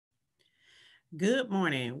Good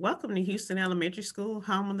morning. Welcome to Houston Elementary School,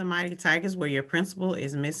 home of the Mighty Tigers, where your principal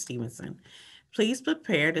is Miss Stevenson. Please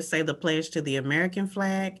prepare to say the pledge to the American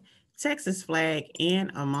flag, Texas flag, and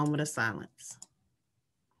a moment of silence.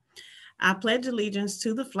 I pledge allegiance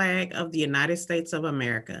to the flag of the United States of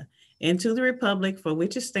America and to the republic for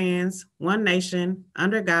which it stands, one nation,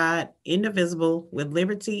 under God, indivisible, with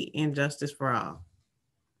liberty and justice for all.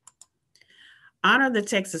 Honor the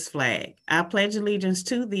Texas flag. I pledge allegiance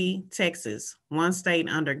to the Texas, one state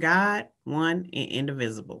under God, one and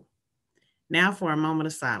indivisible. Now for a moment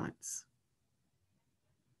of silence.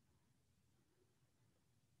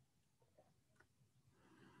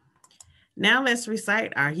 Now let's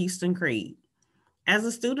recite our Houston Creed. As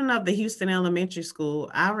a student of the Houston Elementary School,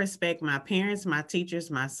 I respect my parents, my teachers,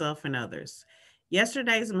 myself, and others.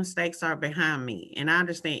 Yesterday's mistakes are behind me, and I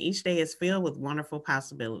understand each day is filled with wonderful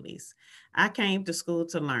possibilities. I came to school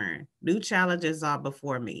to learn. New challenges are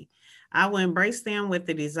before me. I will embrace them with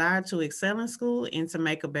the desire to excel in school and to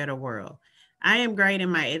make a better world. I am great,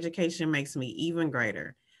 and my education makes me even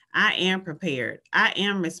greater. I am prepared. I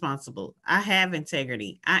am responsible. I have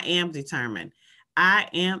integrity. I am determined. I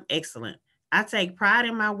am excellent. I take pride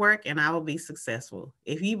in my work and I will be successful.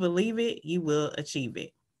 If you believe it, you will achieve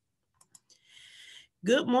it.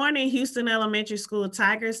 Good morning, Houston Elementary School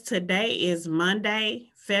Tigers. Today is Monday,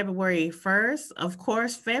 February 1st. Of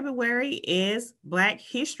course, February is Black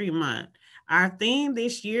History Month. Our theme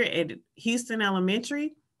this year at Houston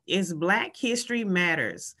Elementary is Black History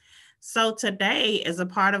Matters. So today, as a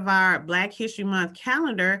part of our Black History Month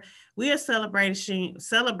calendar, we are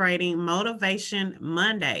celebrating Motivation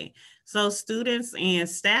Monday. So students and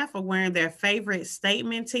staff are wearing their favorite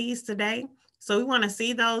statement tees today. So we want to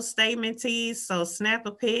see those statement tees. So snap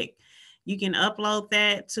a pic. You can upload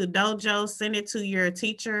that to Dojo, send it to your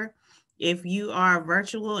teacher. If you are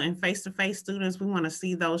virtual and face-to-face students, we want to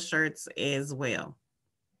see those shirts as well.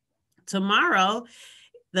 Tomorrow,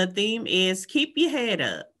 the theme is keep your head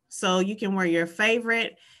up. So you can wear your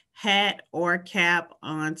favorite hat or cap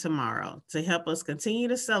on tomorrow to help us continue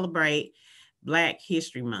to celebrate Black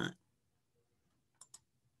History Month.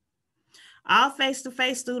 All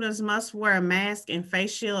face-to-face students must wear a mask and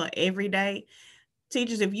face shield every day.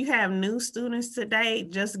 Teachers, if you have new students today,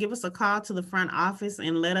 just give us a call to the front office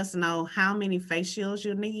and let us know how many face shields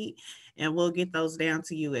you need, and we'll get those down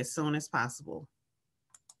to you as soon as possible.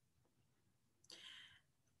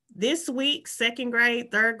 This week, second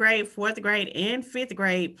grade, third grade, fourth grade, and fifth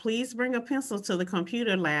grade, please bring a pencil to the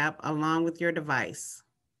computer lab along with your device.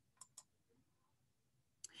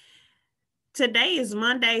 Today is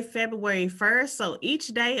Monday, February 1st. So each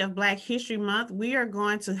day of Black History Month, we are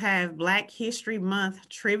going to have Black History Month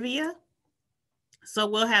trivia. So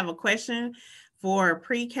we'll have a question for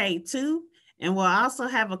pre-K 2, and we'll also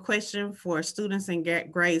have a question for students in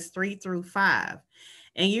grades 3 through 5.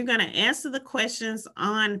 And you're going to answer the questions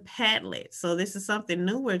on Padlet. So this is something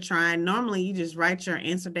new we're trying. Normally, you just write your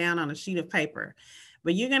answer down on a sheet of paper,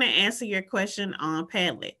 but you're going to answer your question on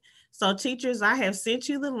Padlet. So teachers, I have sent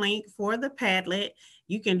you the link for the Padlet.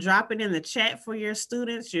 You can drop it in the chat for your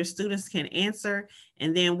students. Your students can answer,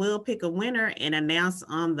 and then we'll pick a winner and announce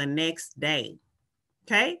on the next day.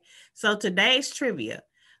 Okay, so today's trivia.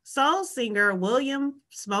 Soul singer William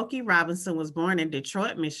Smokey Robinson was born in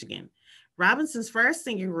Detroit, Michigan. Robinson's first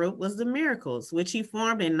singing group was the Miracles, which he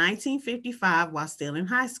formed in 1955 while still in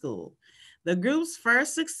high school. The group's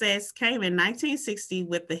first success came in 1960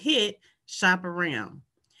 with the hit Shop Around.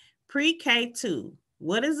 Pre-K 2,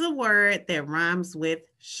 what is a word that rhymes with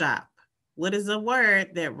shop? What is a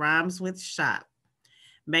word that rhymes with shop?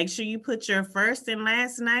 Make sure you put your first and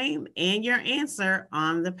last name and your answer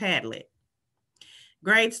on the Padlet.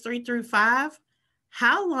 Grades 3 through 5,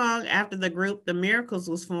 how long after the group The Miracles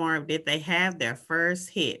was formed did they have their first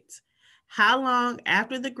hit? How long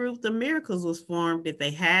after the group The Miracles was formed did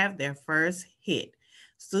they have their first hit?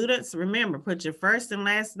 Students, remember, put your first and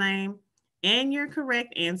last name and your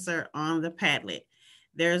correct answer on the Padlet.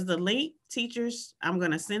 There's the link. Teachers, I'm going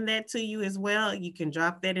to send that to you as well. You can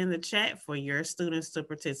drop that in the chat for your students to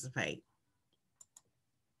participate.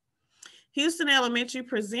 Houston Elementary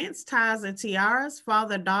presents Ties and Tiaras,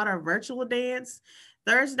 Father-Daughter Virtual Dance,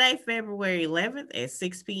 Thursday, February 11th at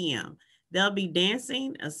 6 p.m. There'll be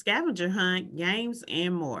dancing, a scavenger hunt, games,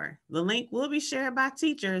 and more. The link will be shared by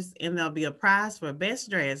teachers, and there'll be a prize for best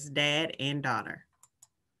dressed dad and daughter.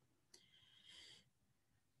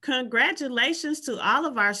 Congratulations to all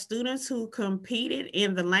of our students who competed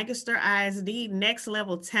in the Lancaster ISD Next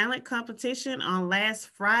Level Talent Competition on last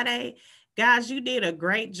Friday. Guys, you did a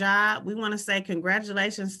great job. We want to say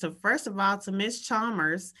congratulations to, first of all, to Miss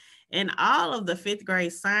Chalmers and all of the fifth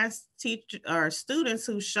grade science teacher or students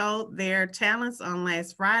who showed their talents on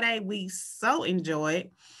last Friday. We so enjoyed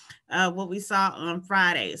what we saw on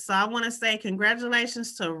Friday. So I want to say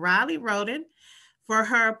congratulations to Riley Roden for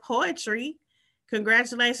her poetry.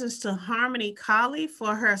 Congratulations to Harmony Colley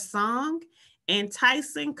for her song and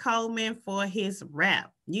Tyson Coleman for his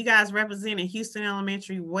rap. You guys represented Houston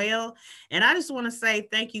Elementary well. And I just want to say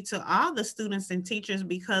thank you to all the students and teachers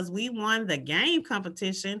because we won the game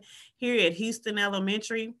competition here at Houston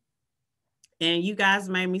Elementary. And you guys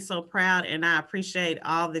made me so proud, and I appreciate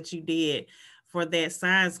all that you did for that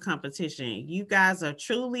science competition. You guys are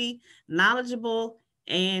truly knowledgeable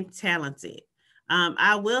and talented.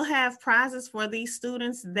 I will have prizes for these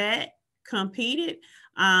students that competed.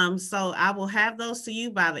 So I will have those to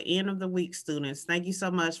you by the end of the week, students. Thank you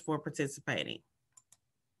so much for participating.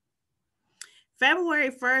 February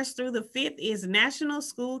 1st through the 5th is National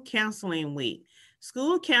School Counseling Week.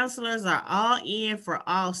 School counselors are all in for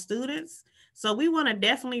all students. So we want to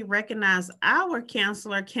definitely recognize our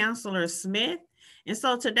counselor, Counselor Smith. And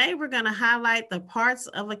so today we're going to highlight the parts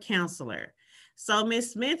of a counselor. So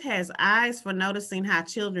Ms. Smith has eyes for noticing how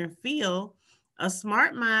children feel, a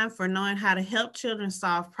smart mind for knowing how to help children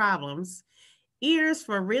solve problems, ears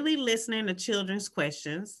for really listening to children's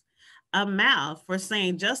questions, a mouth for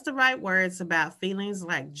saying just the right words about feelings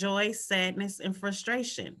like joy, sadness, and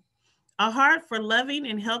frustration, a heart for loving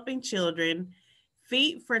and helping children,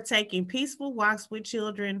 feet for taking peaceful walks with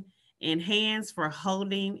children, and hands for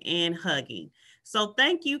holding and hugging. So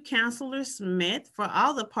thank you, Counselor Smith, for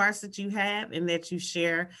all the parts that you have and that you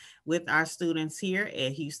share with our students here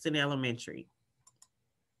at Houston Elementary.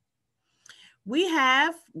 We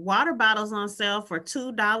have water bottles on sale for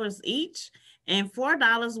 $2 each and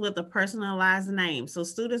 $4 with a personalized name. So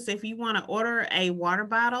students, if you want to order a water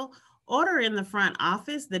bottle, order in the front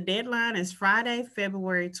office. The deadline is Friday,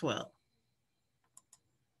 February 12th.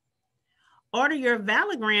 Order your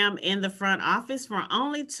Valigram in the front office for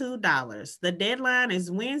only $2. The deadline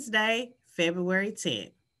is Wednesday, February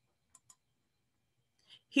 10th.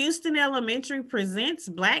 Houston Elementary presents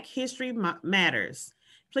Black History Matters.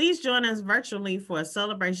 Please join us virtually for a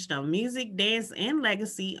celebration of music, dance, and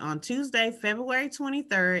legacy on Tuesday, February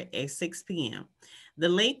 23rd at 6 p.m. The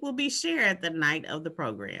link will be shared the night of the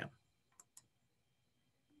program.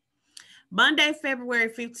 Monday, February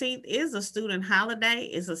 15th is a student holiday.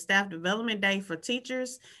 It's a staff development day for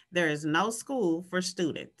teachers. There is no school for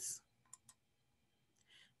students.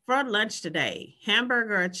 For lunch today,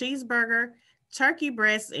 hamburger or cheeseburger, turkey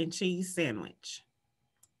breast and cheese sandwich.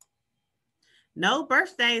 No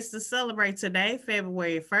birthdays to celebrate today,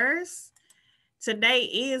 February 1st. Today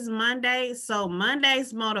is Monday, so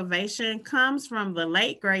Monday's motivation comes from the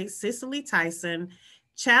late, great Cicely Tyson.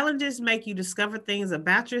 Challenges make you discover things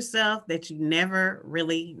about yourself that you never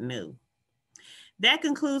really knew. That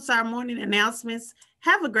concludes our morning announcements.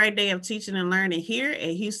 Have a great day of teaching and learning here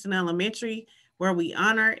at Houston Elementary, where we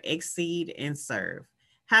honor, exceed, and serve.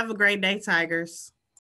 Have a great day, Tigers.